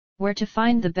Where to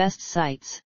find the best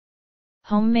sites.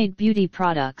 Homemade beauty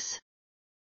products.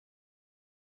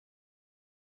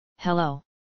 Hello.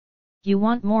 You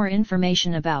want more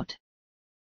information about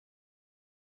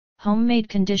homemade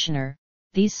conditioner?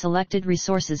 These selected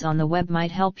resources on the web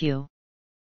might help you.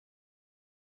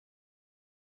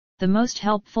 The most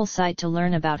helpful site to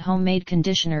learn about homemade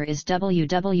conditioner is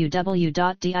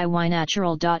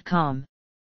www.diynatural.com.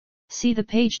 See the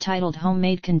page titled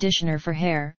Homemade Conditioner for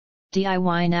Hair,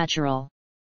 DIY Natural.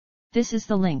 This is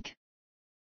the link.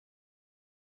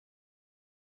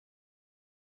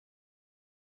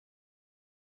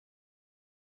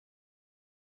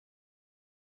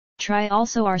 Try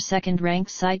also our second-ranked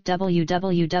site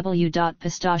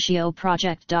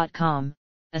www.pistachioproject.com,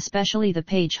 especially the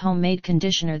page Homemade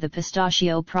Conditioner The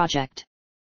Pistachio Project.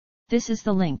 This is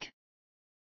the link.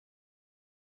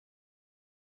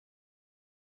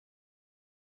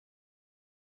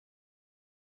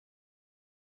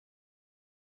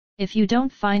 If you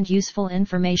don't find useful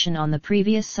information on the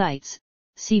previous sites,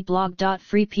 see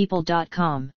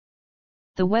blog.freepeople.com.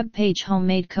 The web page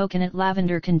Homemade Coconut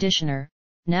Lavender Conditioner,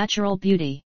 Natural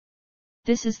Beauty.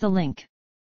 This is the link.